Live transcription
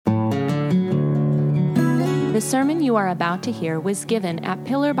The sermon you are about to hear was given at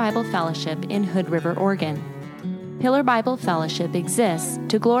Pillar Bible Fellowship in Hood River, Oregon. Pillar Bible Fellowship exists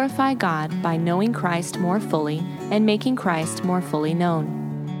to glorify God by knowing Christ more fully and making Christ more fully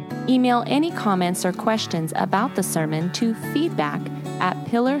known. Email any comments or questions about the sermon to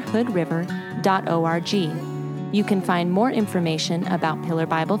feedback@pillarhoodriver.org. You can find more information about Pillar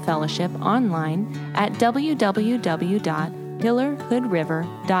Bible Fellowship online at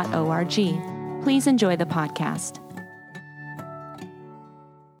www.pillarhoodriver.org. Please enjoy the podcast.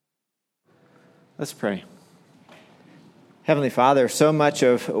 Let's pray. Heavenly Father, so much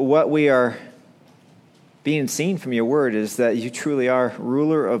of what we are being seen from your word is that you truly are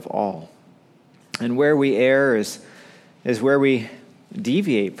ruler of all. And where we err is where we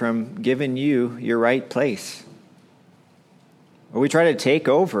deviate from giving you your right place. Or we try to take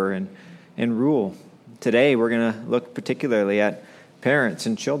over and rule. Today we're going to look particularly at parents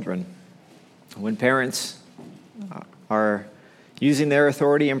and children. When parents are using their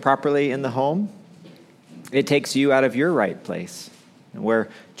authority improperly in the home, it takes you out of your right place. Where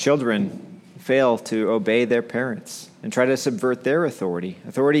children fail to obey their parents and try to subvert their authority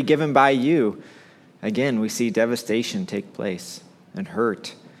given by you, again, we see devastation take place and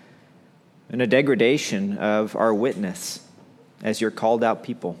hurt and a degradation of our witness as your called out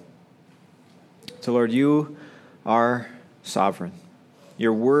people. So, Lord, you are sovereign.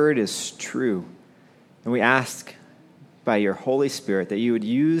 Your word is true. And we ask by your Holy Spirit that you would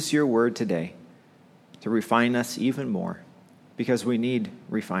use your word today to refine us even more, because we need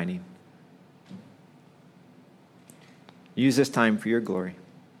refining. Use this time for your glory.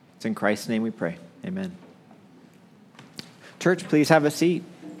 It's in Christ's name we pray. Amen. Church, please have a seat.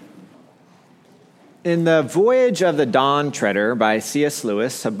 In The Voyage of the Dawn Treader by C.S.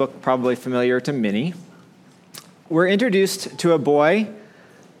 Lewis, a book probably familiar to many, we're introduced to a boy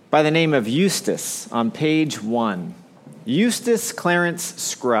by the name of Eustace on page 1. Eustace Clarence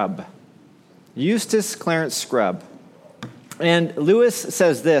Scrubb. Eustace Clarence Scrubb. And Lewis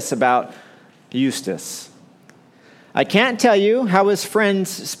says this about Eustace. I can't tell you how his friends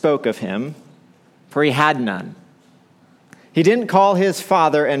spoke of him, for he had none. He didn't call his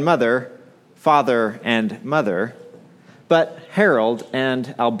father and mother, but Harold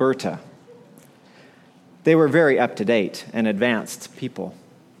and Alberta. They were very up-to-date and advanced people.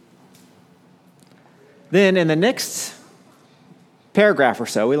 Then in the next paragraph or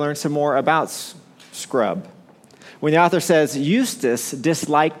so, we learn some more about Scrubb. When the author says, Eustace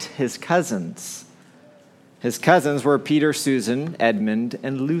disliked his cousins. His cousins were Peter, Susan, Edmund,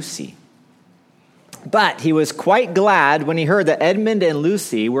 and Lucy. But he was quite glad when he heard that Edmund and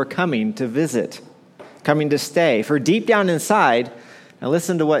Lucy were coming to visit, coming to stay. For deep down inside, now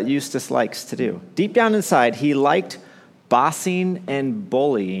listen to what Eustace likes to do. Deep down inside, he liked bossing and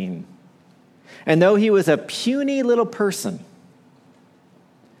bullying. And though he was a puny little person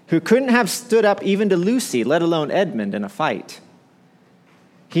who couldn't have stood up even to Lucy, let alone Edmund, in a fight,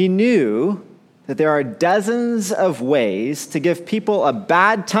 he knew that there are dozens of ways to give people a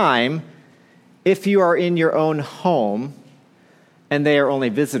bad time if you are in your own home and they are only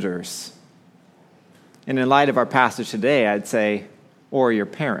visitors. And in light of our passage today, I'd say, or your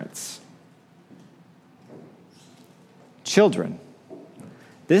parents. Children.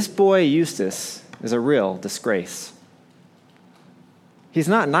 This boy, Eustace, is a real disgrace. He's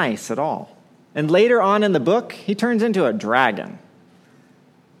not nice at all. And later on in the book, he turns into a dragon.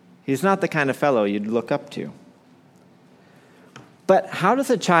 He's not the kind of fellow you'd look up to. But how does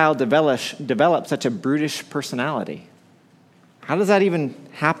a child develop such a brutish personality? How does that even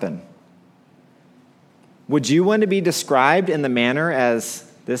happen? Would you want to be described in the manner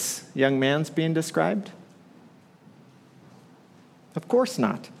as this young man's being described? Of course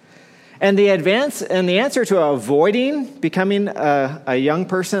not. And the answer to avoiding becoming a young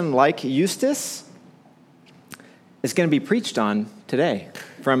person like Eustace is going to be preached on today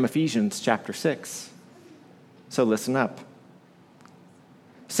from Ephesians chapter 6. So listen up.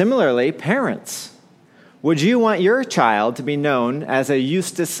 Similarly, parents, would you want your child to be known as a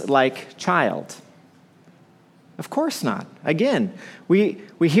Eustace-like child? Of course not. Again, we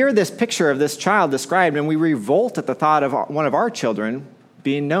hear this picture of this child described and we revolt at the thought of one of our children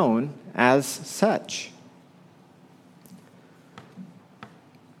being known as such.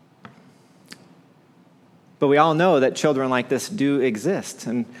 But we all know that children like this do exist.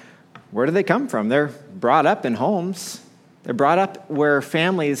 And where do they come from? They're brought up in homes. They're brought up where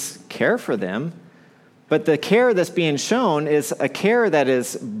families care for them. But the care that's being shown is a care that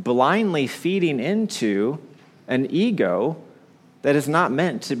is blindly feeding into an ego that is not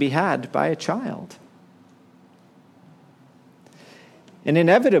meant to be had by a child. And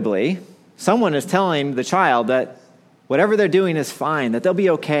inevitably, someone is telling the child that whatever they're doing is fine, that they'll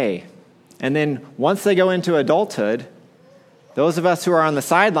be okay. And then once they go into adulthood, those of us who are on the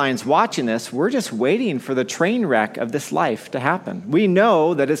sidelines watching this, we're just waiting for the train wreck of this life to happen. We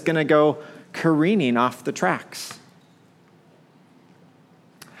know that it's going to go careening off the tracks.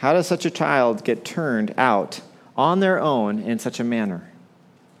 How does such a child get turned out on their own in such a manner?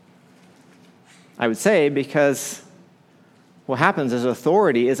 I would say because what happens is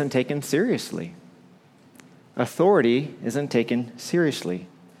authority isn't taken seriously. Authority isn't taken seriously.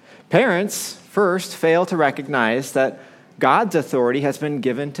 Parents first fail to recognize that God's authority has been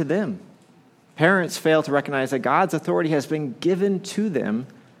given to them. Parents fail to recognize that God's authority has been given to them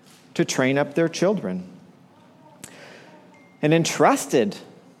to train up their children and entrusted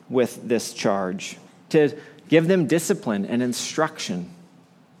with this charge to give them discipline and instruction.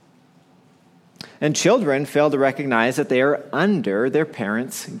 And children fail to recognize that they are under their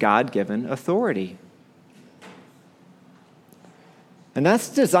parents' God-given authority. And that's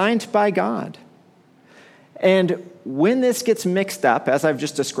designed by God. And when this gets mixed up, as I've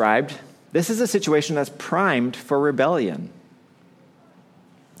just described, this is a situation that's primed for rebellion.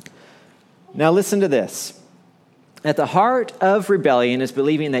 Now listen to this. At the heart of rebellion is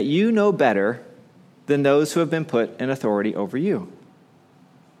believing that you know better than those who have been put in authority over you.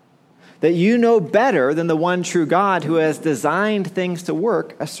 That you know better than the one true God who has designed things to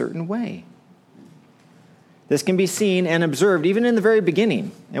work a certain way. This can be seen and observed even in the very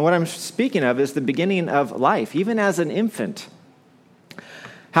beginning. And what I'm speaking of is the beginning of life, even as an infant.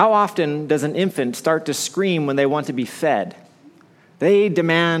 How often does an infant start to scream when they want to be fed? They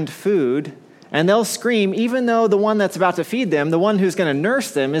demand food, and they'll scream even though the one that's about to feed them, the one who's going to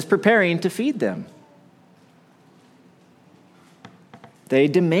nurse them, is preparing to feed them. They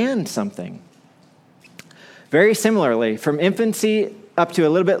demand something. Very similarly, from infancy up to a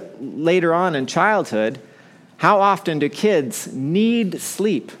little bit later on in childhood, how often do kids need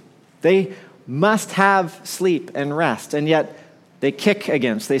sleep? They must have sleep and rest, and yet they kick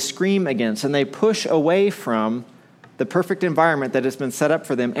against, they scream against, and they push away from the perfect environment that has been set up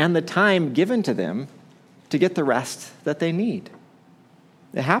for them and the time given to them to get the rest that they need.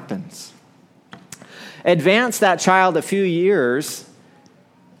 It happens. Advance that child a few years,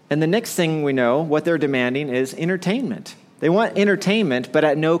 and the next thing we know, what they're demanding is entertainment. They want entertainment, but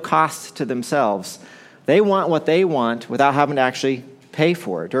at no cost to themselves. They want what they want without having to actually pay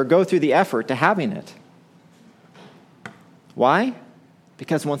for it or go through the effort to having it. Why?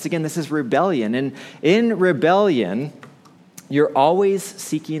 Because once again, this is rebellion. And in rebellion, you're always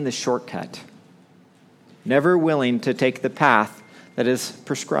seeking the shortcut, never willing to take the path that is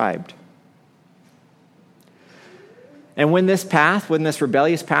prescribed. And when this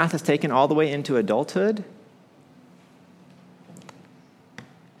rebellious path is taken all the way into adulthood,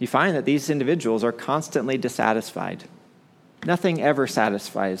 you find that these individuals are constantly dissatisfied. Nothing ever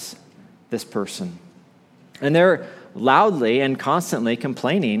satisfies this person. And they're loudly and constantly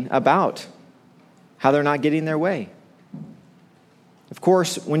complaining about how they're not getting their way. Of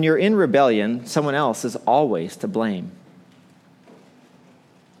course, when you're in rebellion, someone else is always to blame.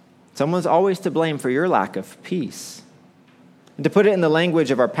 Someone's always to blame for your lack of peace. And to put it in the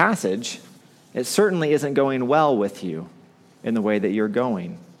language of our passage, it certainly isn't going well with you in the way that you're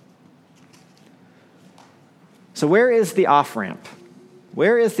going. So where is the off-ramp?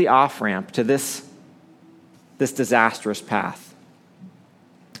 Where is the off-ramp to this disastrous path?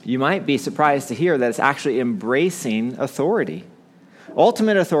 You might be surprised to hear that it's actually embracing authority.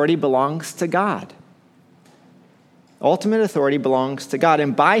 Ultimate authority belongs to God. Ultimate authority belongs to God.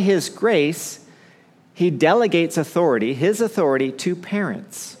 And by His grace, He delegates authority, His authority, to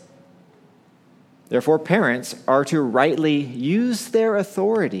parents. Therefore, parents are to rightly use their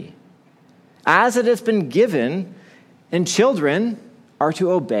authority as it has been given, and children are to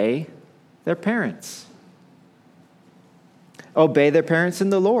obey their parents. Obey their parents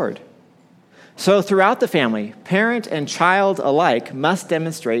in the Lord. So throughout the family, parent and child alike must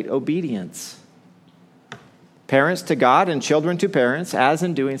demonstrate obedience. Parents to God and children to parents, as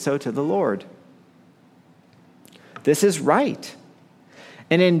in doing so to the Lord. This is right.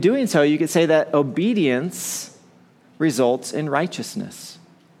 And in doing so, you could say that obedience results in righteousness.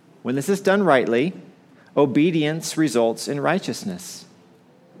 When this is done rightly, obedience results in righteousness.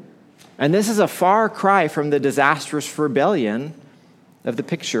 And this is a far cry from the disastrous rebellion of the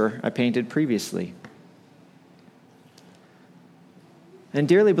picture I painted previously. And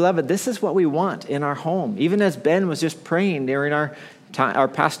dearly beloved, this is what we want in our home. Even as Ben was just praying during our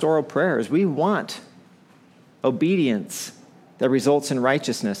pastoral prayers, we want obedience that results in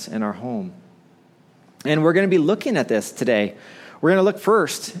righteousness in our home. And we're going to be looking at this today. We're going to look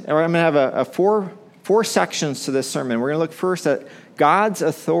first, or I'm going to have four sections to this sermon. We're going to look first at God's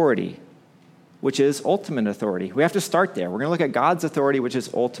authority, which is ultimate authority. We have to start there. We're going to look at God's authority, which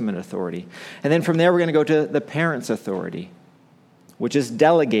is ultimate authority. And then from there, we're going to go to the parent's authority, which is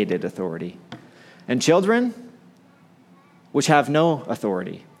delegated authority. And children, which have no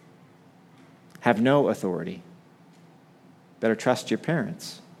authority. Have no authority. Better trust your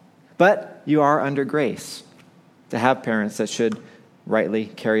parents. But you are under grace to have parents that should rightly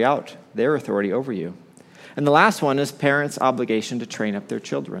carry out their authority over you. And the last one is parents' obligation to train up their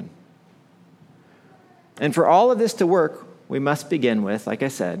children. And for all of this to work, we must begin with, like I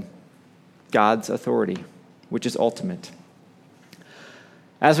said, God's authority, which is ultimate.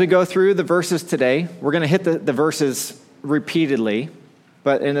 As we go through the verses today, we're going to hit the verses repeatedly,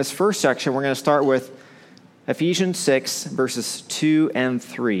 but in this first section, we're going to start with Ephesians 6, verses 2 and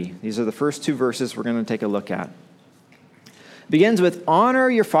 3. These are the first two verses we're going to take a look at. It begins with, honor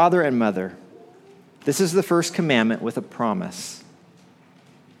your father and mother. This is the first commandment with a promise,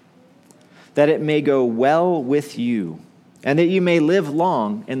 that it may go well with you, and that you may live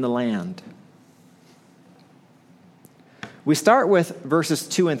long in the land. We start with verses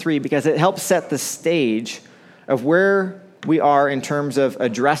 2 and 3 because it helps set the stage of where we are in terms of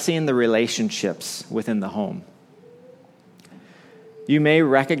addressing the relationships within the home. You may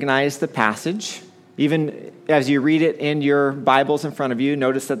recognize the passage. Even as you read it in your Bibles in front of you,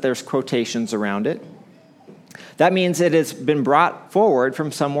 notice that there's quotations around it. That means it has been brought forward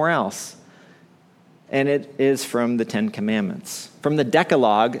from somewhere else. And it is from the Ten Commandments, from the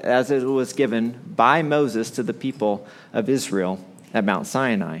Decalogue as it was given by Moses to the people of Israel at Mount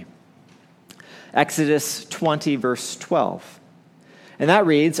Sinai. Exodus 20, verse 12. And that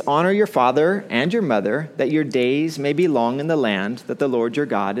reads, honor your father and your mother, that your days may be long in the land that the Lord your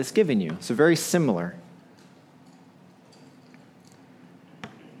God has given you. So very similar.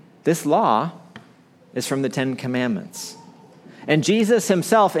 This law is from the Ten Commandments. And Jesus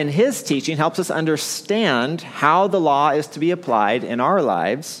himself, in his teaching, helps us understand how the law is to be applied in our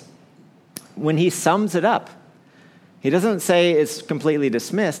lives when he sums it up. He doesn't say it's completely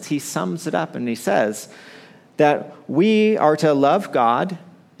dismissed. He sums it up and he says that we are to love God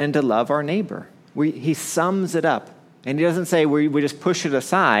and to love our neighbor. He sums it up. And he doesn't say we just push it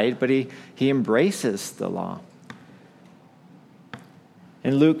aside, but he embraces the law.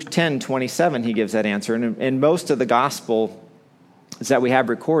 In Luke 10:27, he gives that answer. And in most of the gospel that we have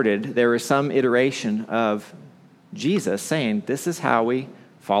recorded, there is some iteration of Jesus saying, this is how we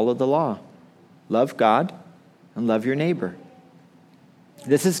follow the law. Love God and love your neighbor.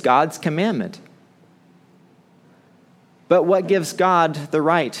 This is God's commandment. But what gives God the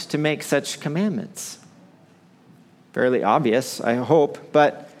right to make such commandments? Fairly obvious, I hope,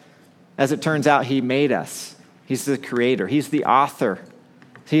 but as it turns out, he made us. He's the creator. He's the author.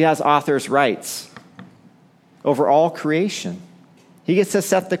 He has author's rights over all creation. He gets to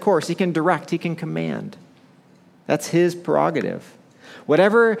set the course. He can direct. He can command. That's his prerogative.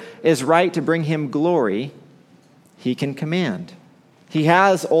 Whatever is right to bring him glory, he can command. He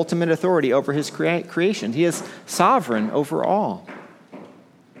has ultimate authority over his creation. He is sovereign over all.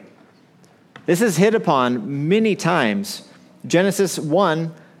 This is hit upon many times. Genesis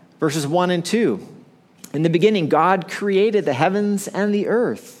 1, verses 1 and 2. In the beginning, God created the heavens and the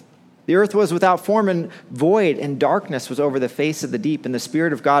earth. The earth was without form and void, and darkness was over the face of the deep, and the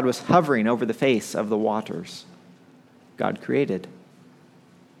Spirit of God was hovering over the face of the waters. God created.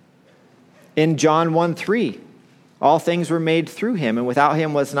 In John 1:3, all things were made through him, and without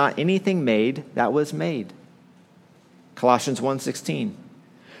him was not anything made that was made. Colossians 1:16,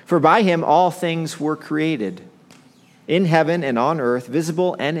 for by him all things were created, in heaven and on earth,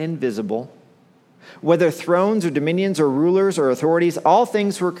 visible and invisible. Whether thrones or dominions or rulers or authorities, all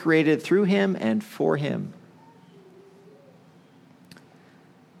things were created through him and for him.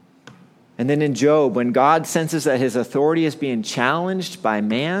 And then in Job, when God senses that his authority is being challenged by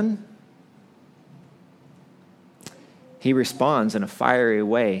man, he responds in a fiery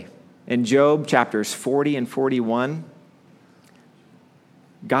way. In Job chapters 40 and 41,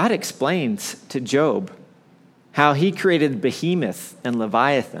 God explains to Job how he created Behemoth and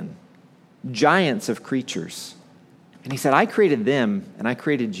Leviathan, giants of creatures. And he said, I created them and I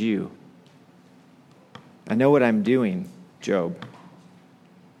created you. I know what I'm doing, Job.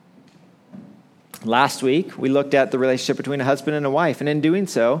 Last week, we looked at the relationship between a husband and a wife. And in doing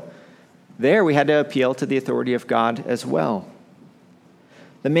so, there we had to appeal to the authority of God as well.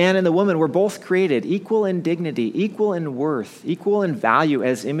 The man and the woman were both created equal in dignity, equal in worth, equal in value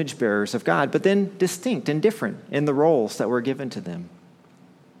as image bearers of God, but then distinct and different in the roles that were given to them.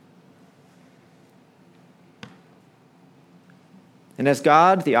 And as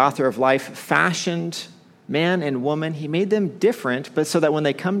God, the author of life, fashioned man and woman, he made them different, but so that when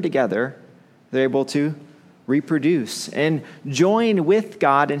they come together, they're able to reproduce and join with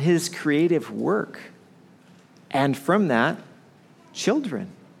God in his creative work. And from that,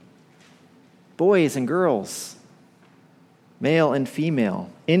 children, boys and girls, male and female,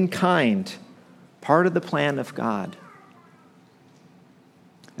 in kind, part of the plan of God.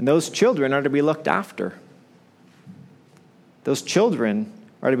 And those children are to be looked after. Those children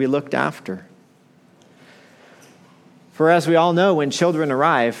are to be looked after. For as we all know, when children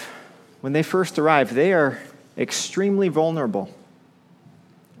arrive, when they first arrive, they are extremely vulnerable,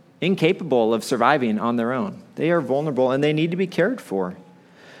 incapable of surviving on their own. They are vulnerable and they need to be cared for.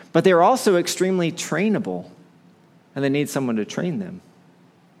 But they're also extremely trainable, and they need someone to train them.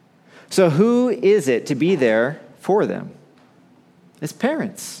 So who is it to be there for them? It's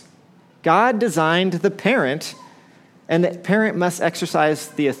parents. God designed the parent, and the parent must exercise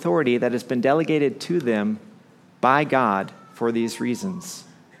the authority that has been delegated to them by God for these reasons.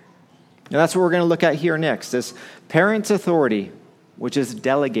 Now that's what we're going to look at here next, is parents' authority, which is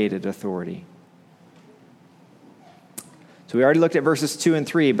delegated authority. So we already looked at verses 2 and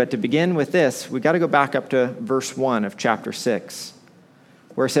 3, but to begin with this, we've got to go back up to verse 1 of chapter 6,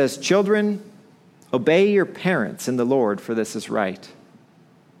 where it says, "Children, obey your parents in the Lord, for this is right."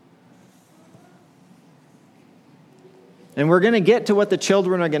 And we're going to get to what the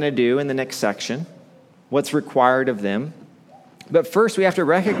children are going to do in the next section, what's required of them. But first, we have to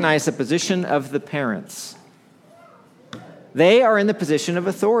recognize the position of the parents. They are in the position of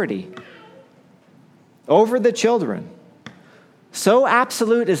authority over the children. So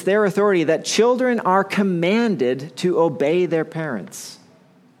absolute is their authority that children are commanded to obey their parents.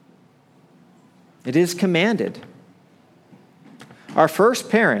 It is commanded. Our first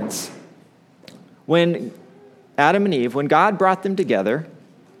parents, when Adam and Eve, when God brought them together,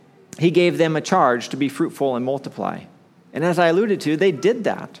 he gave them a charge to be fruitful and multiply. And as I alluded to, they did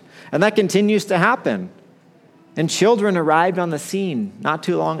that. And that continues to happen. And children arrived on the scene not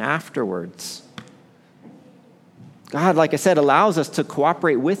too long afterwards. God, like I said, allows us to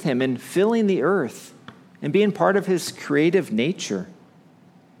cooperate with him in filling the earth and being part of his creative nature.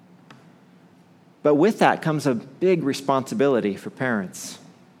 But with that comes a big responsibility for parents.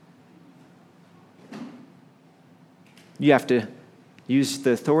 You have to use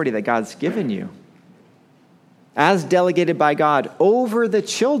the authority that God's given you, as delegated by God, over the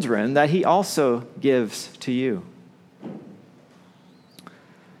children that he also gives to you.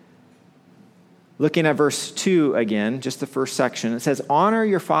 Looking at verse 2 again, just the first section, it says, "Honor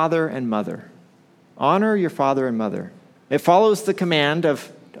your father and mother." Honor your father and mother. It follows the command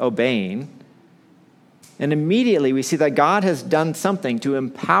of obeying. And immediately we see that God has done something to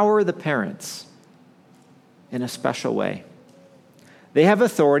empower the parents in a special way. They have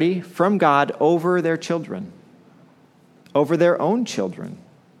authority from God over their children, over their own children.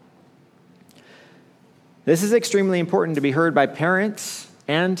 This is extremely important to be heard by parents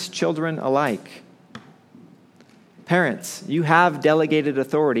and children alike. Parents, you have delegated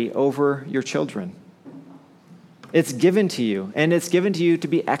authority over your children. It's given to you, and it's given to you to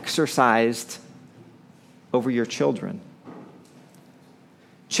be exercised over your children.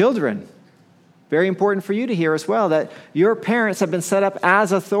 Children, very important for you to hear as well, that your parents have been set up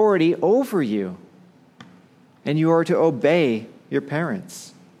as authority over you, and you are to obey your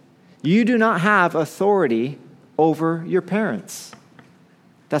parents. You do not have authority over your parents.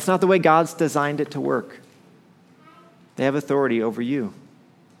 That's not the way God's designed it to work. They have authority over you.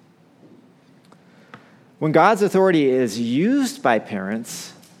 When God's authority is used by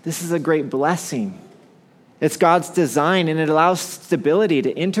parents, this is a great blessing. It's God's design, and it allows stability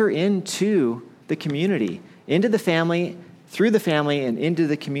to enter into the community, into the family, through the family, and into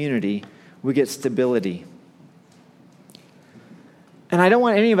the community. We get stability. And I don't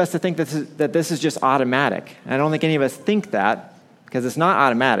want any of us to think that this is just automatic. I don't think any of us think that, because it's not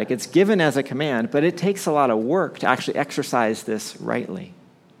automatic. It's given as a command, but it takes a lot of work to actually exercise this rightly.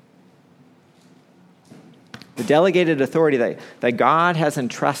 The delegated authority that God has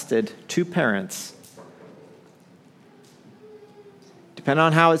entrusted to parents, depending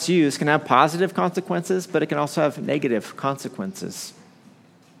on how it's used, can have positive consequences, but it can also have negative consequences.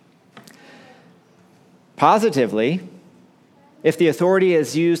 Positively, if the authority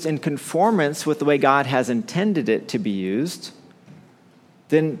is used in conformance with the way God has intended it to be used,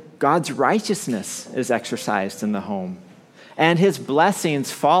 then God's righteousness is exercised in the home, and his blessings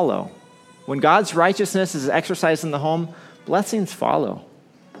follow. When God's righteousness is exercised in the home, blessings follow.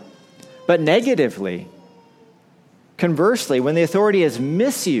 But negatively, conversely, when the authority is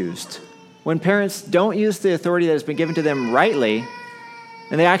misused, when parents don't use the authority that has been given to them rightly,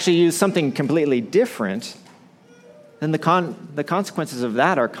 and they actually use something completely different, then the consequences of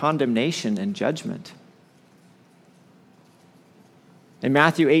that are condemnation and judgment. In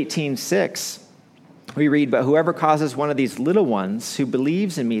Matthew 18:6, we read, "But whoever causes one of these little ones who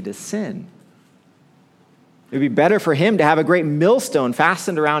believes in me to sin, it would be better for him to have a great millstone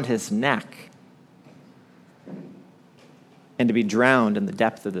fastened around his neck and to be drowned in the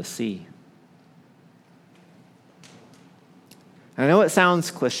depth of the sea." And I know it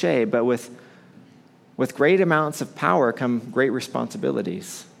sounds cliche, but with great amounts of power come great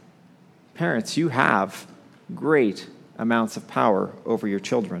responsibilities. Parents, you have great amounts of power over your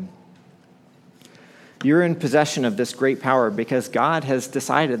children. You're in possession of this great power because God has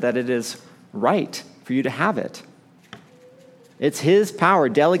decided that it is right for you to have it. It's His power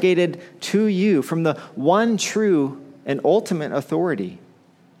delegated to you from the one true and ultimate authority.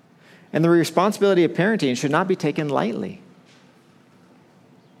 And the responsibility of parenting should not be taken lightly.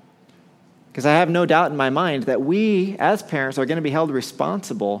 Because I have no doubt in my mind that we, as parents, are going to be held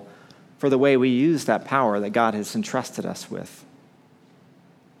responsible for the way we use that power that God has entrusted us with.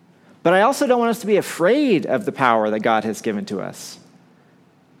 But I also don't want us to be afraid of the power that God has given to us.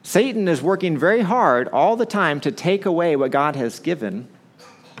 Satan is working very hard all the time to take away what God has given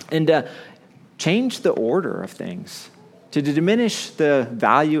and to change the order of things, to diminish the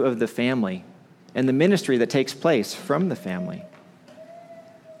value of the family and the ministry that takes place from the family.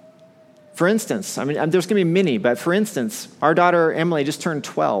 For instance, there's going to be many, but for instance, our daughter Emily just turned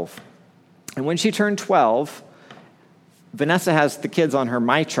 12. And when she turned 12, Vanessa has the kids on her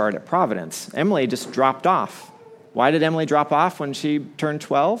My Chart at Providence. Emily just dropped off. Why did Emily drop off when she turned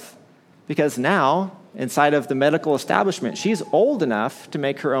 12? Because now, inside of the medical establishment, she's old enough to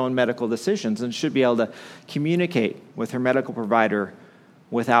make her own medical decisions and should be able to communicate with her medical provider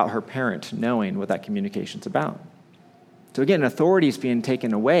without her parent knowing what that communication's about. So again, authority is being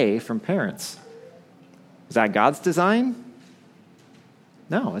taken away from parents. Is that God's design?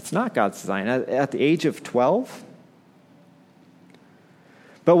 No, it's not God's design. At the age of 12?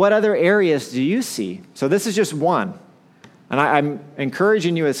 But what other areas do you see? So this is just one. And I'm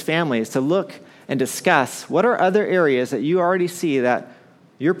encouraging you as families to look and discuss what are other areas that you already see that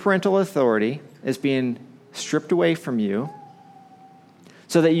your parental authority is being stripped away from you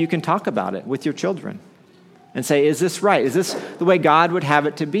so that you can talk about it with your children and say, is this right? Is this the way God would have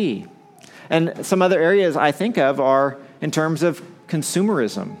it to be? And some other areas I think of are in terms of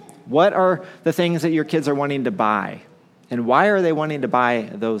consumerism. What are the things that your kids are wanting to buy? And why are they wanting to buy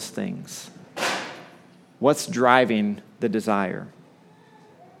those things? What's driving the desire?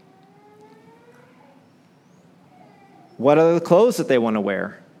 What are the clothes that they want to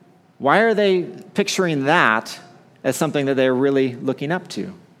wear? Why are they picturing that as something that they're really looking up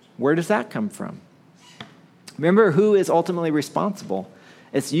to? Where does that come from? Remember who is ultimately responsible.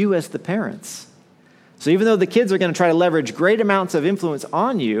 It's you as the parents. So even though the kids are going to try to leverage great amounts of influence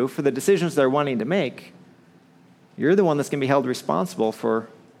on you for the decisions they're wanting to make, you're the one that's going to be held responsible for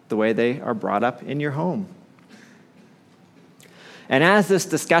the way they are brought up in your home. And as this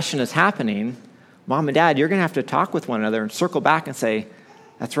discussion is happening, Mom and Dad, you're going to have to talk with one another and circle back and say,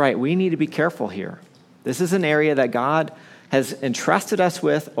 that's right, we need to be careful here. This is an area that God has entrusted us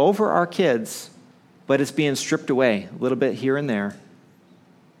with over our kids, but it's being stripped away a little bit here and there.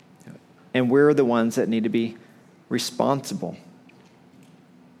 And we're the ones that need to be responsible.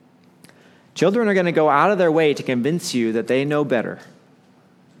 Children are going to go out of their way to convince you that they know better.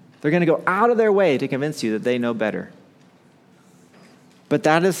 They're going to go out of their way to convince you that they know better. But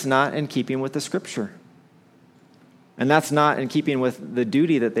that is not in keeping with the Scripture. And that's not in keeping with the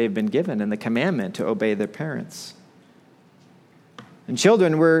duty that they've been given and the commandment to obey their parents. And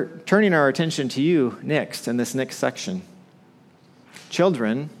children, we're turning our attention to you next in this next section.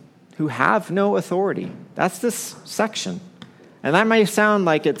 Children who have no authority. That's this section. And that may sound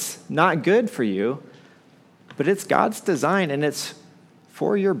like it's not good for you, but it's God's design and it's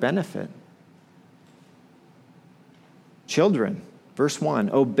for your benefit. Children, verse 1,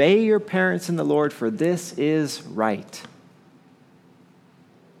 obey your parents in the Lord, for this is right.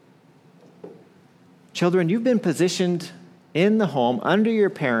 Children, you've been positioned in the home under your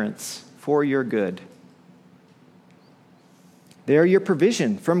parents for your good. They are your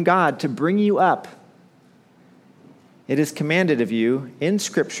provision from God to bring you up. It is commanded of you in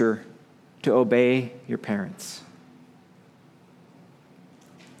Scripture to obey your parents.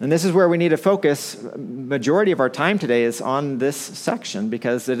 And this is where we need to focus. Majority of our time today is on this section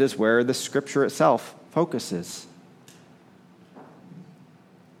because it is where the Scripture itself focuses.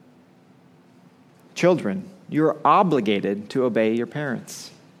 Children, you are obligated to obey your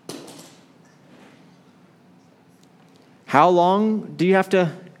parents. How long do you have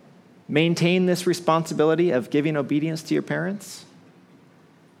to maintain this responsibility of giving obedience to your parents?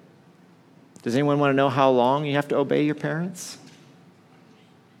 Does anyone want to know how long you have to obey your parents?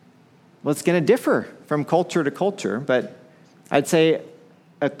 Well, it's going to differ from culture to culture, but I'd say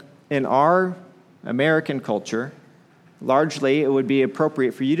in our American culture, largely it would be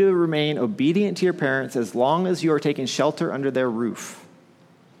appropriate for you to remain obedient to your parents as long as you are taking shelter under their roof.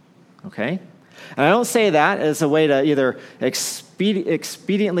 Okay? And I don't say that as a way to either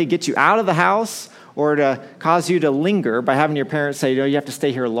expediently get you out of the house or to cause you to linger by having your parents say, you have to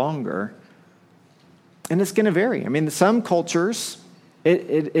stay here longer. And it's going to vary. I mean, some cultures,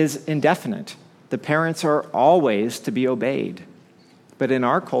 it is indefinite. The parents are always to be obeyed. But in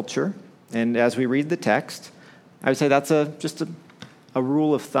our culture, and as we read the text, I would say that's just a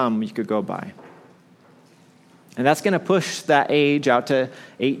rule of thumb you could go by. And that's going to push that age out to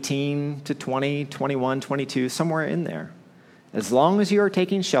 18 to 20, 21, 22, somewhere in there. As long as you are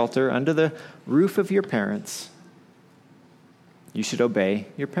taking shelter under the roof of your parents, you should obey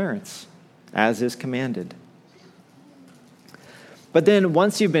your parents, as is commanded. But then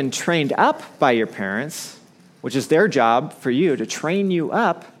once you've been trained up by your parents, which is their job for you to train you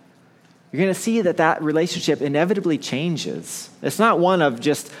up, you're going to see that relationship inevitably changes. It's not one of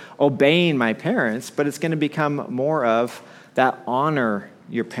just obeying my parents, but it's going to become more of that honor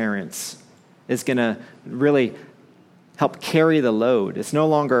your parents is going to really help carry the load. It's no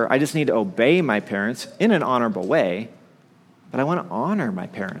longer, I just need to obey my parents in an honorable way, but I want to honor my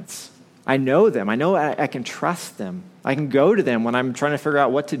parents. I know them. I know I can trust them. I can go to them when I'm trying to figure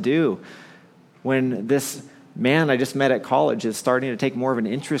out what to do. When this man I just met at college is starting to take more of an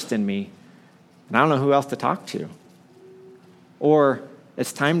interest in me, and I don't know who else to talk to. Or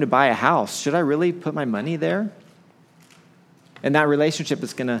it's time to buy a house. Should I really put my money there? And that relationship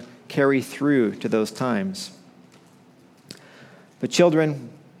is going to carry through to those times. But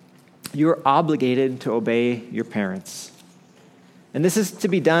children, you're obligated to obey your parents. And this is to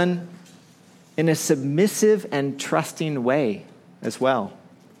be done in a submissive and trusting way as well.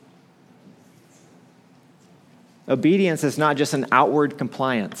 Obedience is not just an outward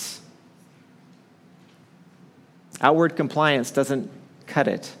compliance. Outward compliance doesn't cut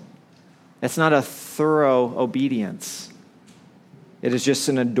it. It's not a thorough obedience. It is just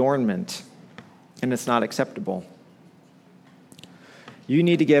an adornment, and it's not acceptable. You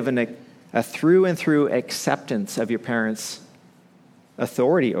need to give a through and through acceptance of your parents'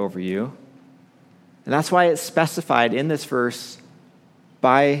 authority over you. And that's why it's specified in this verse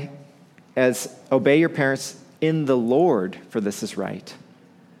as obey your parents in the Lord, for this is right.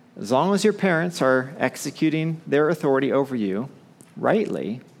 As long as your parents are executing their authority over you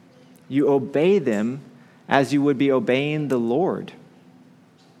rightly, you obey them as you would be obeying the Lord.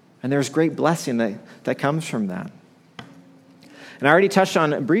 And there's great blessing that comes from that. And I already touched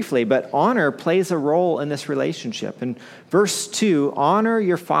on it briefly, but honor plays a role in this relationship. In verse 2, honor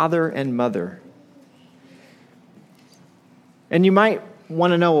your father and mother. And you might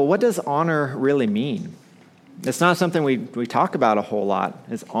want to know, well, what does honor really mean? It's not something we talk about a whole lot,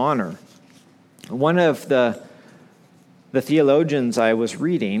 is honor. One of the theologians I was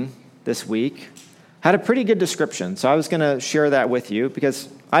reading this week had a pretty good description, so I was going to share that with you because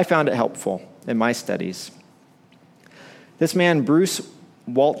I found it helpful in my studies. This man, Bruce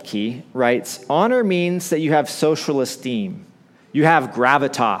Waltke, writes, honor means that you have social esteem, you have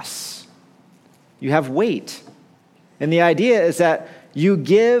gravitas, you have weight. And the idea is that you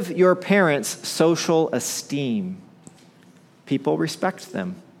give your parents social esteem. People respect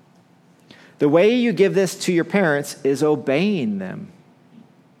them. The way you give this to your parents is obeying them.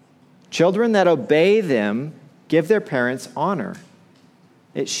 Children that obey them give their parents honor.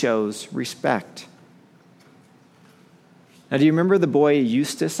 It shows respect. Now, do you remember the boy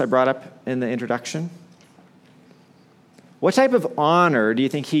Eustace I brought up in the introduction? What type of honor do you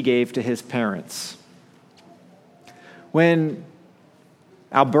think he gave to his parents? When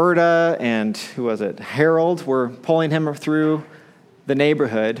Alberta and, Harold were pulling him through the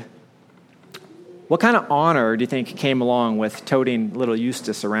neighborhood, what kind of honor do you think came along with toting little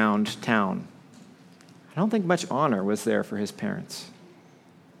Eustace around town? I don't think much honor was there for his parents.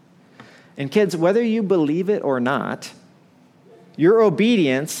 And kids, whether you believe it or not, your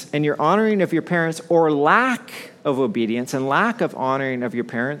obedience and your honoring of your parents, or lack of obedience and lack of honoring of your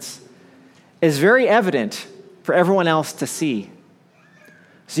parents, is very evident for everyone else to see.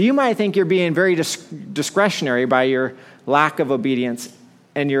 So you might think you're being very discretionary by your lack of obedience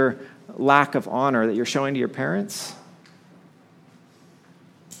and your lack of honor that you're showing to your parents.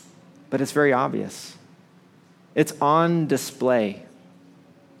 But it's very obvious. It's on display.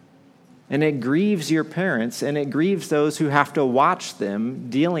 And it grieves your parents, and it grieves those who have to watch them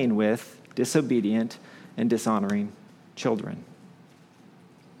dealing with disobedient and dishonoring children.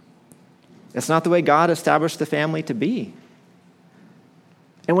 It's not the way God established the family to be.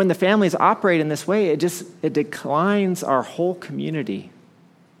 And when the families operate in this way, it declines our whole community.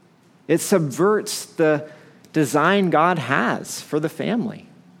 It subverts the design God has for the family.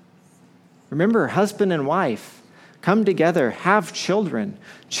 Remember, husband and wife come together, have children.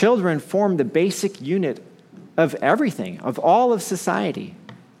 Children form the basic unit of everything, of all of society.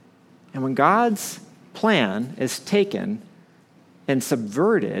 And when God's plan is taken and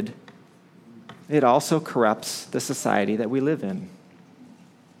subverted, it also corrupts the society that we live in.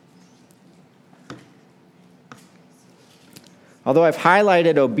 Although I've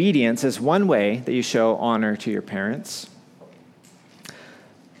highlighted obedience as one way that you show honor to your parents,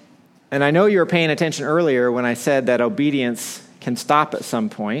 and I know you were paying attention earlier when I said that obedience can stop at some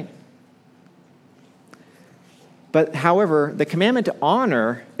point. But however, the commandment to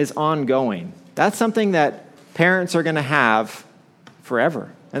honor is ongoing. That's something that parents are going to have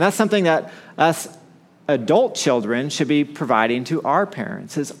forever. And that's something that us adult children should be providing to our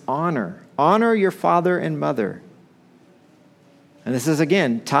parents, is honor. Honor your father and mother. And this is,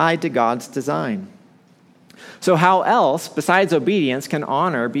 again, tied to God's design. So how else, besides obedience, can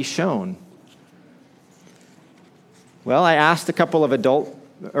honor be shown? Well, I asked a couple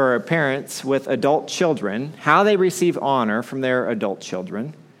of parents with adult children how they receive honor from their adult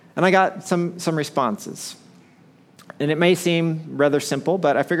children, and I got some responses. And it may seem rather simple,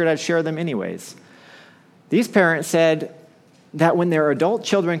 but I figured I'd share them anyways. These parents said that when their adult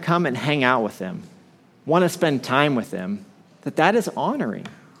children come and hang out with them, want to spend time with them, that is honoring.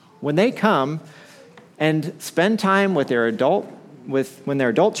 When they come and spend time with when their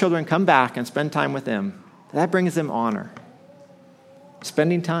adult children come back and spend time with them, that brings them honor.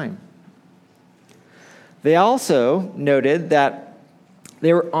 Spending time. They also noted that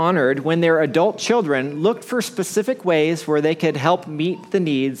they were honored when their adult children looked for specific ways where they could help meet the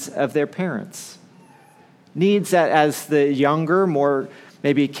needs of their parents. Needs that as the younger, more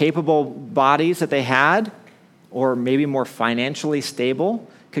maybe capable bodies that they had, or maybe more financially stable,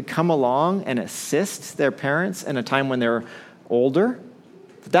 could come along and assist their parents in a time when they're older.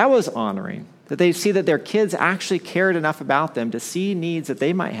 That was honoring. That they see that their kids actually cared enough about them to see needs that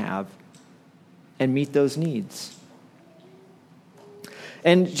they might have and meet those needs.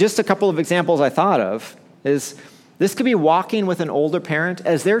 And just a couple of examples I thought of is this could be walking with an older parent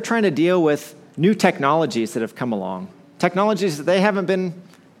as they're trying to deal with new technologies that have come along. Technologies that they haven't been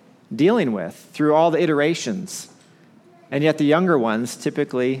dealing with through all the iterations. And yet the younger ones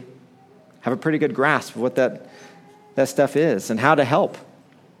typically have a pretty good grasp of what that stuff is and how to help.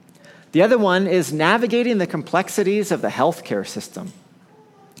 The other one is navigating the complexities of the healthcare system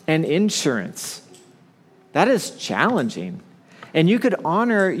and insurance. That is challenging. And you could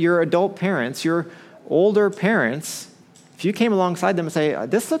honor your adult parents, your older parents, if you came alongside them and say,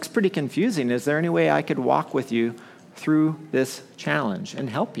 this looks pretty confusing. Is there any way I could walk with you through this challenge and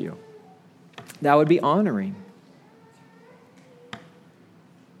help you? That would be honoring.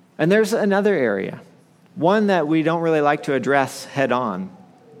 And there's another area, one that we don't really like to address head on.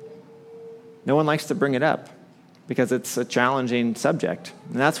 No one likes to bring it up because it's a challenging subject.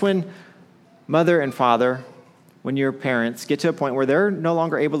 And that's when mother and father, when your parents get to a point where they're no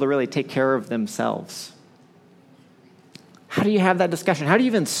longer able to really take care of themselves. How do you have that discussion? How do you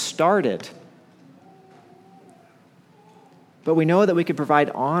even start it? But we know that we can provide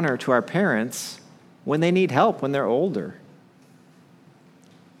honor to our parents when they need help, when they're older.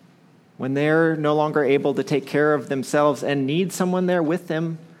 When they're no longer able to take care of themselves and need someone there with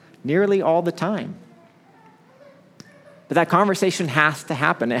them nearly all the time. But that conversation has to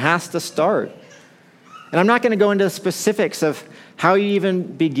happen. It has to start. And I'm not going to go into specifics of how you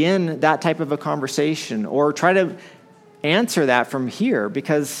even begin that type of a conversation or try to answer that from here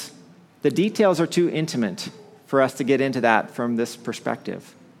because the details are too intimate for us to get into that from this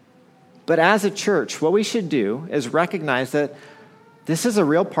perspective. But as a church, what we should do is recognize that this is a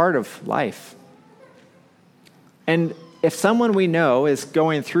real part of life. And if someone we know is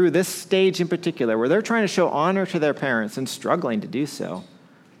going through this stage in particular, where they're trying to show honor to their parents and struggling to do so,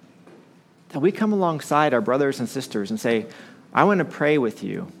 that we come alongside our brothers and sisters and say, I want to pray with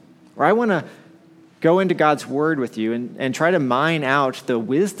you, or I want to go into God's word with you and try to mine out the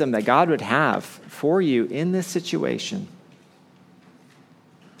wisdom that God would have for you in this situation,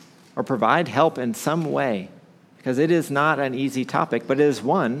 or provide help in some way, because it is not an easy topic, but it is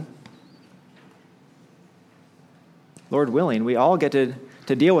one, Lord willing, we all get to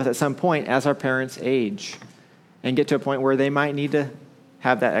deal with at some point as our parents age and get to a point where they might need to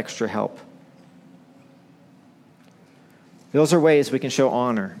have that extra help. Those are ways we can show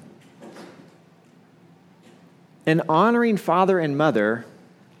honor. And honoring father and mother,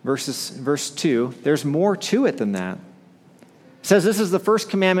 verse 2, there's more to it than that. It says this is the first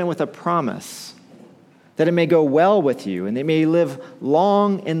commandment with a promise, that it may go well with you and they may live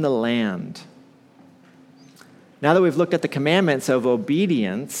long in the land. Now that we've looked at the commandments of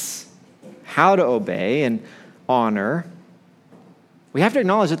obedience, how to obey and honor, we have to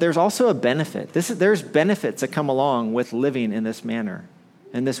acknowledge that there's also a benefit. There's benefits that come along with living in this manner,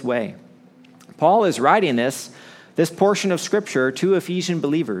 in this way. Paul is writing this portion of Scripture to Ephesian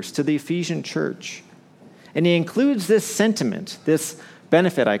believers, to the Ephesian church. And he includes this sentiment, this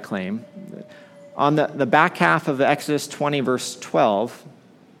benefit, I claim, on the back half of Exodus 20, verse 12.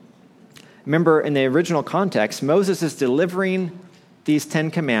 Remember, in the original context, Moses is delivering these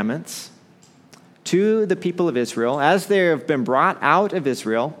 10 commandments to the people of Israel as they have been brought out of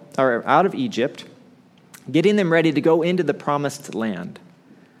Israel, or out of Egypt, getting them ready to go into the promised land.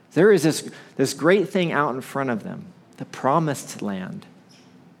 There is this great thing out in front of them, the promised land.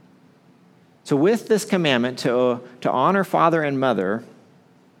 So with this commandment to honor father and mother,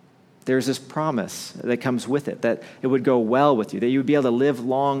 there's this promise that comes with it, that it would go well with you, that you would be able to live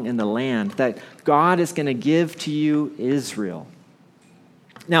long in the land, that God is going to give to you Israel.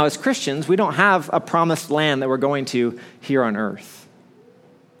 Now, as Christians, we don't have a promised land that we're going to here on earth.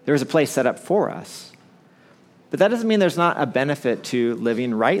 There's a place set up for us. But that doesn't mean there's not a benefit to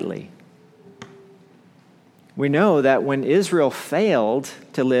living rightly. We know that when Israel failed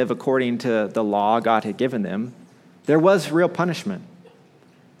to live according to the law God had given them, there was real punishment.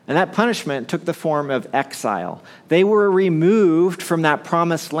 And that punishment took the form of exile. They were removed from that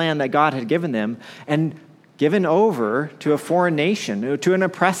promised land that God had given them and given over to a foreign nation, to an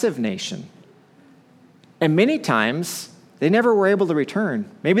oppressive nation. And many times, they never were able to return.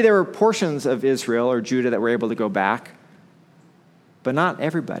 Maybe there were portions of Israel or Judah that were able to go back, but not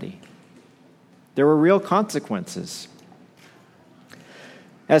everybody. There were real consequences.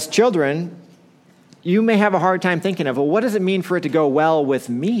 As children, you may have a hard time thinking of, well, what does it mean for it to go well with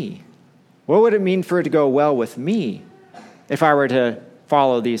me? What would it mean for it to go well with me if I were to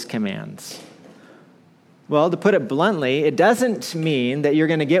follow these commands? Well, to put it bluntly, it doesn't mean that you're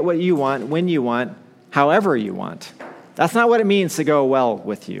going to get what you want, when you want, however you want. That's not what it means to go well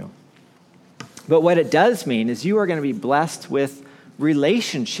with you. But what it does mean is you are going to be blessed with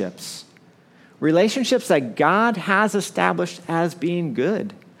relationships. Relationships that God has established as being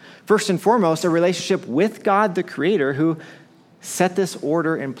good. First and foremost, a relationship with God, the Creator, who set this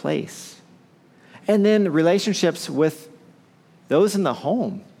order in place. And then relationships with those in the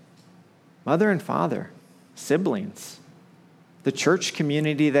home, mother and father, siblings, the church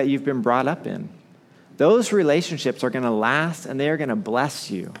community that you've been brought up in. Those relationships are going to last, and they are going to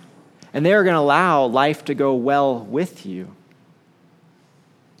bless you. And they are going to allow life to go well with you.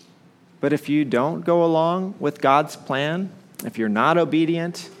 But if you don't go along with God's plan, if you're not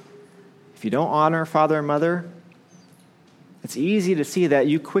obedient, if you don't honor father and mother, it's easy to see that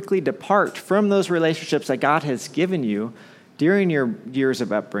you quickly depart from those relationships that God has given you during your years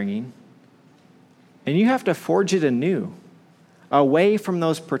of upbringing, and you have to forge it anew, away from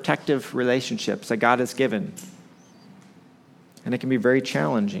those protective relationships that God has given. And it can be very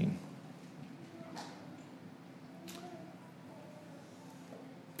challenging.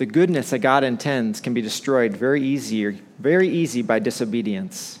 The goodness that God intends can be destroyed very easy by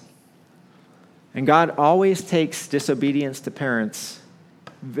disobedience. And God always takes disobedience to parents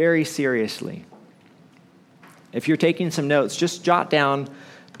very seriously. If you're taking some notes, just jot down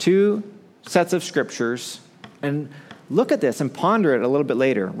 2 sets of scriptures and look at this and ponder it a little bit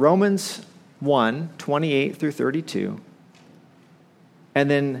later. Romans 1, 28 through 32. And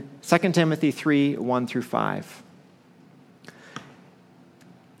then 2 Timothy 3, 1 through 5.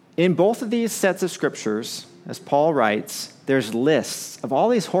 In both of these sets of scriptures, as Paul writes, there's lists of all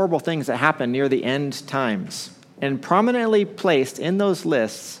these horrible things that happen near the end times. And prominently placed in those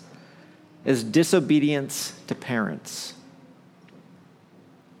lists is disobedience to parents.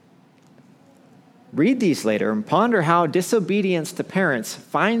 Read these later and ponder how disobedience to parents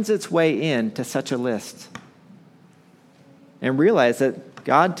finds its way into such a list. And realize that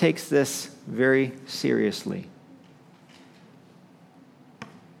God takes this very seriously.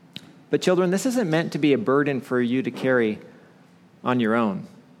 But children, this isn't meant to be a burden for you to carry on your own.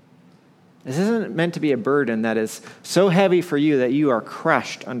 This isn't meant to be a burden that is so heavy for you that you are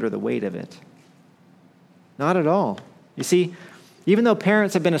crushed under the weight of it. Not at all. You see, even though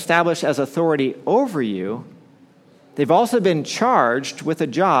parents have been established as authority over you, they've also been charged with a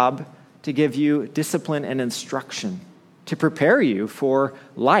job to give you discipline and instruction, to prepare you for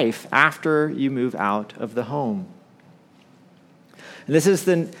life after you move out of the home. And this is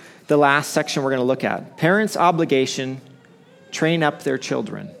the last section we're going to look at. Parents' obligation, train up their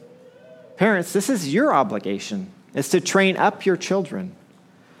children. Parents, this is your obligation. It's to train up your children.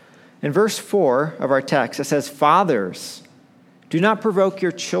 In verse 4 of our text, it says, "Fathers, do not provoke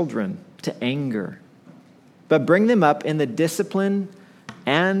your children to anger, but bring them up in the discipline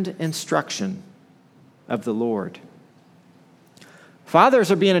and instruction of the Lord."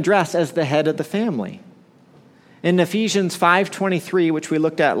 Fathers are being addressed as the head of the family. In Ephesians 5:23, which we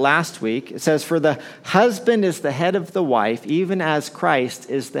looked at last week, it says, "For the husband is the head of the wife, even as Christ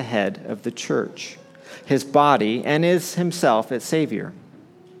is the head of the church, his body, and is himself its Savior."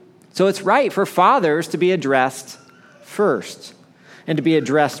 So it's right for fathers to be addressed first and to be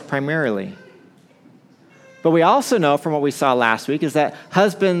addressed primarily. But we also know from what we saw last week is that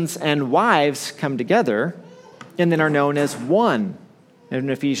husbands and wives come together and then are known as one in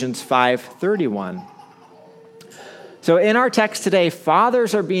Ephesians 5:31. So in our text today,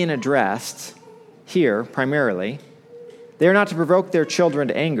 fathers are being addressed here primarily. They are not to provoke their children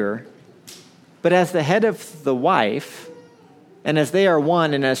to anger, but as the head of the wife, and as they are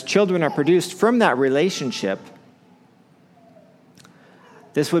one, and as children are produced from that relationship,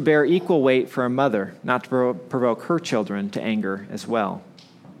 this would bear equal weight for a mother not to provoke her children to anger as well.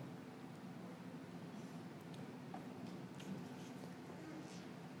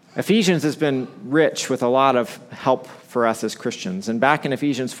 Ephesians has been rich with a lot of help for us as Christians. And back in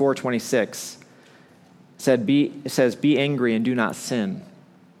Ephesians 4:26, it says, "Be angry and do not sin."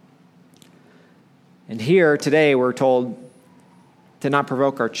 And here today we're told to not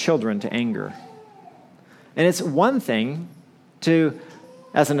provoke our children to anger. And it's one thing to,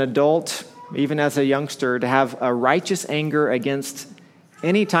 as an adult, even as a youngster, to have a righteous anger against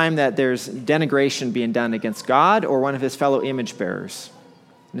any time that there's denigration being done against God or one of his fellow image bearers.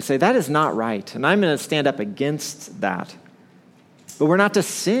 And to say, that is not right, and I'm going to stand up against that. But we're not to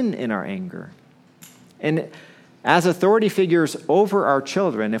sin in our anger. And as authority figures over our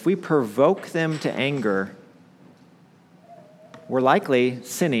children, if we provoke them to anger, we're likely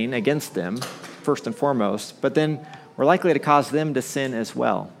sinning against them, first and foremost, but then we're likely to cause them to sin as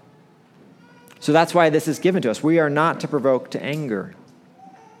well. So that's why this is given to us. We are not to provoke to anger.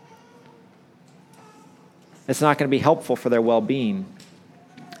 It's not going to be helpful for their well-being.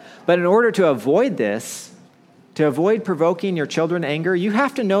 But in order to avoid this, to avoid provoking your children to anger, you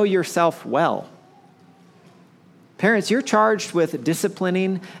have to know yourself well. Parents, you're charged with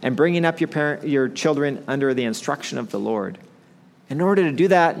disciplining and bringing up your children under the instruction of the Lord. In order to do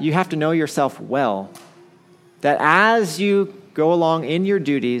that, you have to know yourself well. That as you go along in your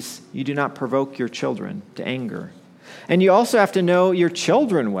duties, you do not provoke your children to anger. And you also have to know your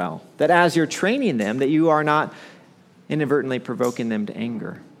children well. That as you're training them, that you are not inadvertently provoking them to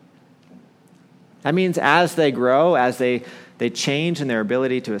anger. That means as they grow, as they change in their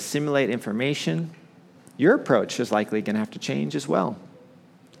ability to assimilate information, your approach is likely going to have to change as well.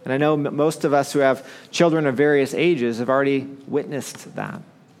 And I know most of us who have children of various ages have already witnessed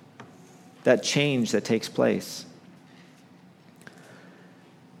that change that takes place.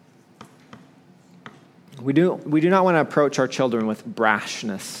 We do not want to approach our children with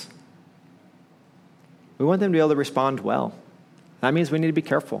brashness. We want them to be able to respond well. That means we need to be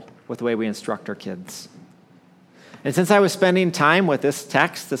careful with the way we instruct our kids. And since I was spending time with this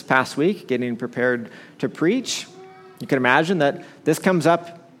text this past week, getting prepared to preach, you can imagine that this comes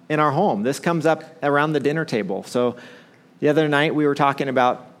up in our home. This comes up around the dinner table. So the other night we were talking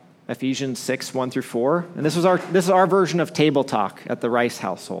about Ephesians 6:1-4, and this is our version of table talk at the Rice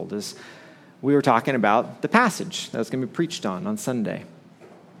household. Is we were talking about the passage that was going to be preached on Sunday.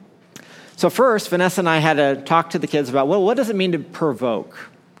 So first, Vanessa and I had to talk to the kids about, well, what does it mean to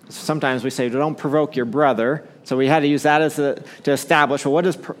provoke? Sometimes we say, don't provoke your brother. So we had to use that to establish, well, what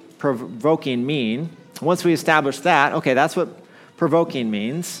does provoking mean? Once we established that, okay, that's what provoking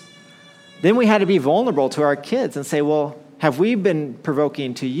means. Then we had to be vulnerable to our kids and say, well, have we been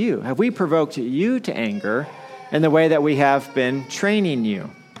provoking to you? Have we provoked you to anger in the way that we have been training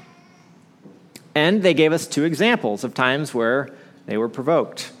you? And they gave us 2 examples of times where they were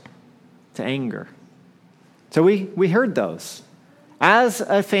provoked to anger. So we heard those as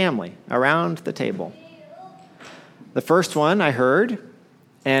a family around the table. The first one I heard,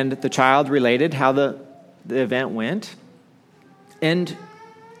 and the child related how the event went, and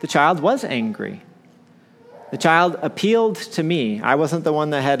the child was angry. The child appealed to me. I wasn't the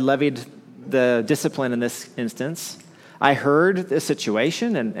one that had levied the discipline in this instance. I heard the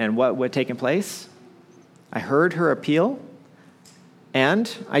situation and what had taken place. I heard her appeal, and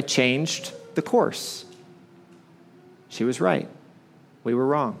I changed the course. She was right. We were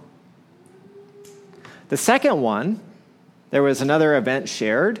wrong. The second one There was another event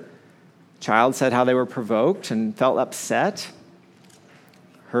shared. Child said how they were provoked and felt upset,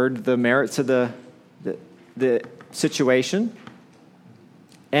 heard the merits of the situation,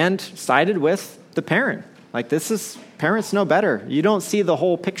 and sided with the parent. Like, parents know better. You don't see the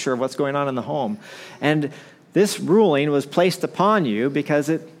whole picture of what's going on in the home. And this ruling was placed upon you because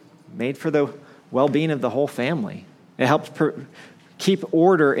it made for the well-being of the whole family. It helped keep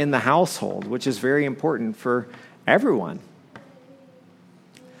order in the household, which is very important for everyone.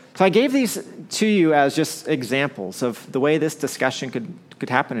 So I gave these to you as just examples of the way this discussion could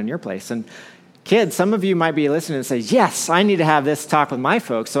happen in your place. And kids, some of you might be listening and say, yes, I need to have this talk with my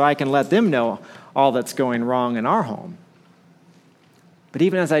folks so I can let them know all that's going wrong in our home. But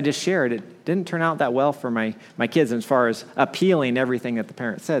even as I just shared, it didn't turn out that well for my kids as far as appealing everything that the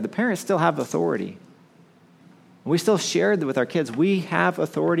parents said. The parents still have authority. We still shared with our kids, we have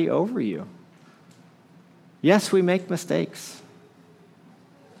authority over you. Yes, we make mistakes.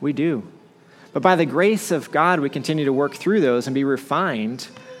 We do. But by the grace of God, we continue to work through those and be refined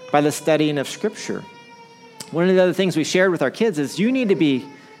by the studying of Scripture. One of the other things we shared with our kids is you need to be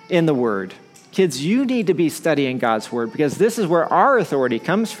in the Word. Kids, you need to be studying God's Word because this is where our authority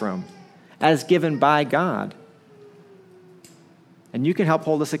comes from as given by God. And you can help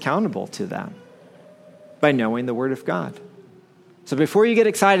hold us accountable to that by knowing the Word of God. So before you get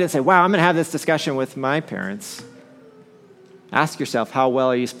excited and say, wow, I'm going to have this discussion with my parents, ask yourself, how well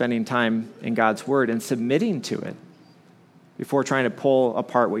are you spending time in God's Word and submitting to it before trying to pull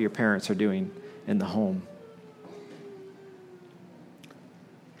apart what your parents are doing in the home?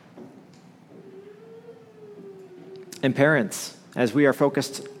 And parents, as we are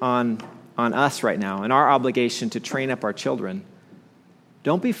focused on us right now and our obligation to train up our children,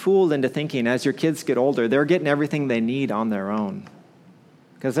 don't be fooled into thinking as your kids get older, they're getting everything they need on their own,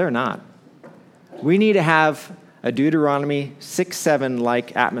 because they're not. We need to have a Deuteronomy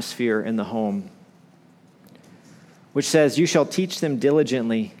 6:7-like atmosphere in the home, which says, you shall teach them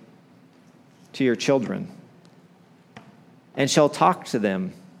diligently to your children, and shall talk of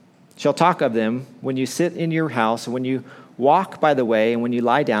them when you sit in your house, and when you walk by the way, and when you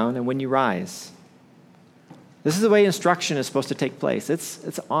lie down, and when you rise. This is the way instruction is supposed to take place.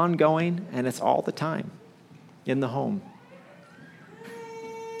 It's ongoing, and it's all the time in the home.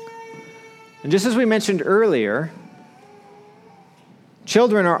 And just as we mentioned earlier,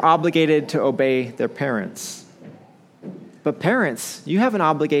 children are obligated to obey their parents. But parents, you have an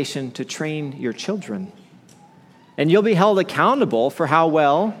obligation to train your children. And you'll be held accountable for how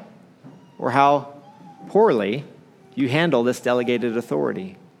well or how poorly you handle this delegated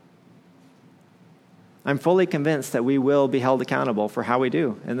authority. I'm fully convinced that we will be held accountable for how we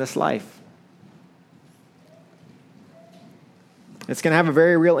do in this life. It's going to have a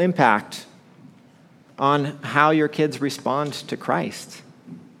very real impact on how your kids respond to Christ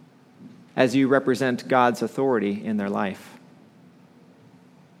as you represent God's authority in their life.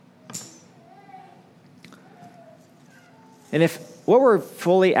 And if what we're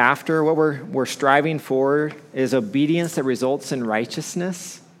fully after, what we're striving for is obedience that results in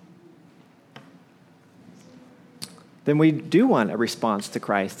righteousness, then we do want a response to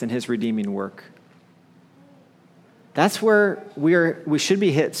Christ and his redeeming work. That's where we should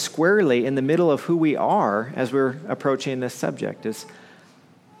be hit squarely in the middle of who we are as we're approaching this subject, is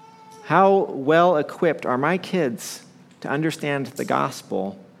how well equipped are my kids to understand the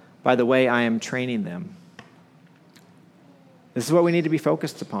gospel by the way I am training them. This is what we need to be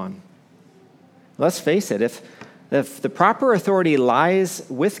focused upon. Let's face it, if the proper authority lies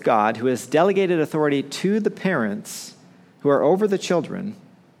with God, who has delegated authority to the parents who are over the children,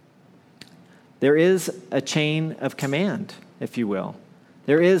 there is a chain of command, if you will.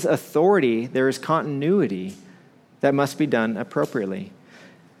 There is authority, there is continuity that must be done appropriately.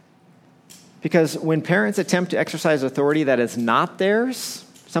 Because when parents attempt to exercise authority that is not theirs,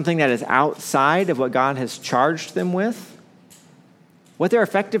 something that is outside of what God has charged them with, what they're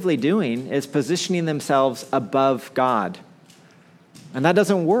effectively doing is positioning themselves above God. And that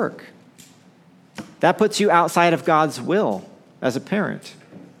doesn't work. That puts you outside of God's will as a parent.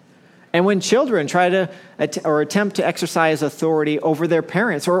 And when children try to or attempt to exercise authority over their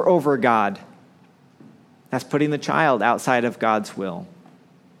parents or over God, that's putting the child outside of God's will.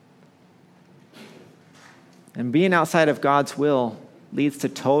 And being outside of God's will leads to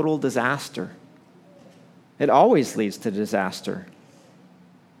total disaster. It always leads to disaster.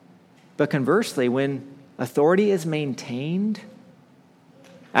 But conversely, when authority is maintained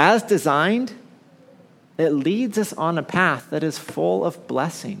as designed, it leads us on a path that is full of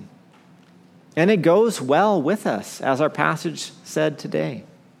blessing. And it goes well with us, as our passage said today.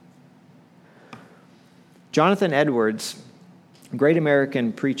 Jonathan Edwards great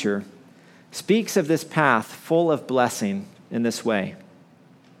American preacher, speaks of this path full of blessing in this way.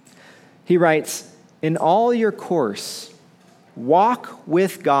 He writes, "In all your course, walk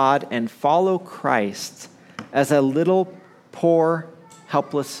with God and follow Christ as a little, poor,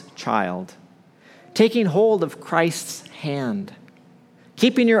 helpless child, taking hold of Christ's hand,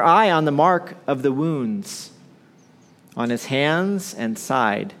 keeping your eye on the mark of the wounds, on his hands and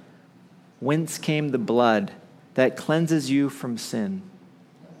side, whence came the blood that cleanses you from sin,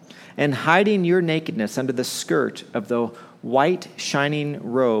 and hiding your nakedness under the skirt of the white shining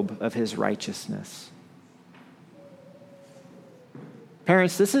robe of his righteousness."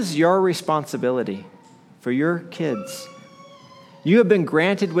 Parents, this is your responsibility for your kids. You have been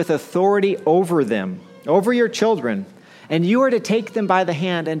granted with authority over them, over your children, and you are to take them by the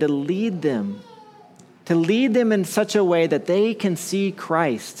hand and to lead them in such a way that they can see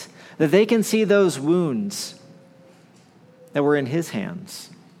Christ, that they can see those wounds that were in his hands,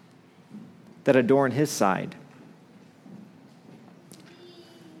 that adorn his side.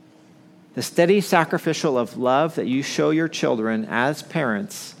 The steady sacrificial of love that you show your children as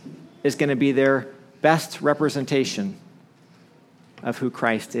parents is going to be their best representation of who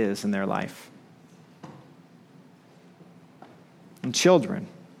Christ is in their life. And children,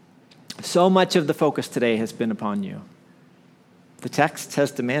 so much of the focus today has been upon you. The text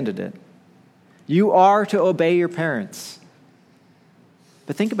has demanded it. You are to obey your parents.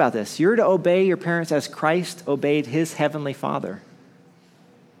 But think about this. You're to obey your parents as Christ obeyed his heavenly Father.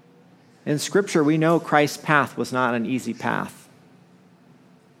 In Scripture, we know Christ's path was not an easy path.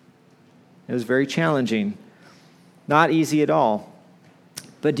 It was very challenging, not easy at all.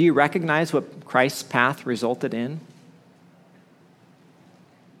 But do you recognize what Christ's path resulted in?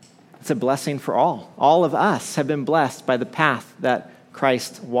 It's a blessing for all. All of us have been blessed by the path that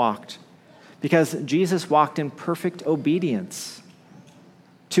Christ walked, because Jesus walked in perfect obedience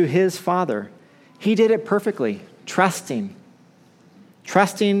to his Father. He did it perfectly, trusting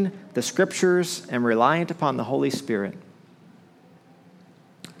the Scriptures and reliant upon the Holy Spirit.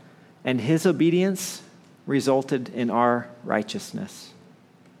 And his obedience resulted in our righteousness.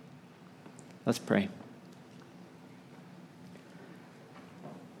 Let's pray.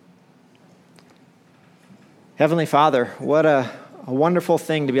 Heavenly Father, what a wonderful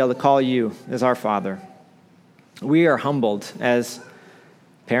thing to be able to call you as our Father. We are humbled as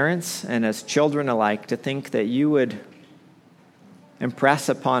parents and as children alike to think that you would impress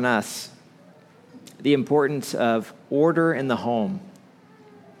upon us the importance of order in the home,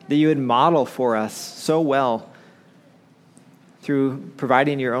 that you would model for us so well through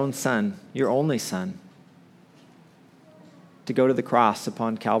providing your own Son, your only Son, to go to the cross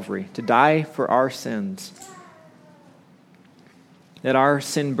upon Calvary, to die for our sins, that our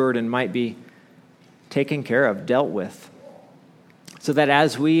sin burden might be taken care of, dealt with, so that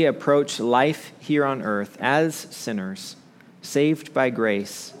as we approach life here on earth as sinners, saved by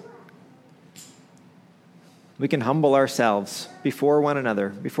grace, we can humble ourselves before one another,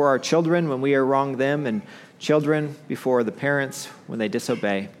 before our children when we wrong them, and children before the parents when they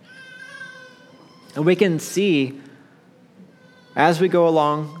disobey. And we can see, as we go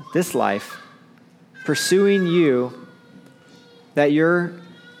along this life, pursuing you, that your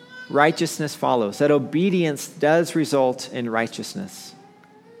righteousness follows, that obedience does result in righteousness,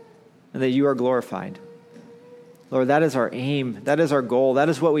 and that you are glorified. Lord, that is our aim. That is our goal. That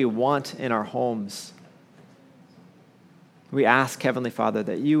is what we want in our homes. We ask, Heavenly Father,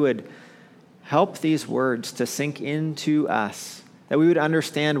 that you would help these words to sink into us, that we would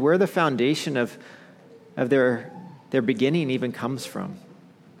understand where the foundation of their beginning even comes from,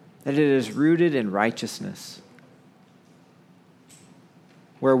 that it is rooted in righteousness.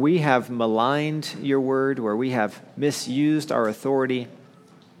 Where we have maligned your word, where we have misused our authority,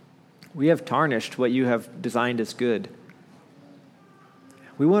 we have tarnished what you have designed as good.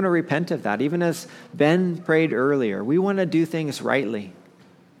 We want to repent of that. Even as Ben prayed earlier, we want to do things rightly.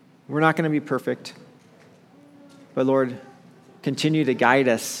 We're not going to be perfect. But Lord, continue to guide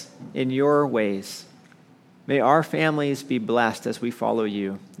us in your ways. May our families be blessed as we follow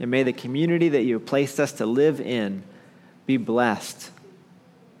you. And may the community that you have placed us to live in be blessed.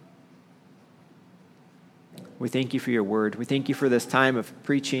 We thank you for your word. We thank you for this time of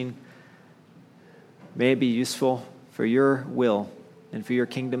preaching. May it be useful for your will and for your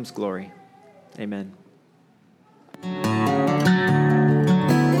kingdom's glory. Amen.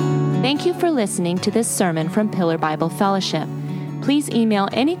 Thank you for listening to this sermon from Pillar Bible Fellowship. Please email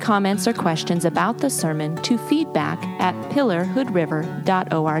any comments or questions about the sermon to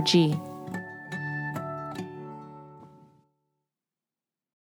feedback@pillarhoodriver.org.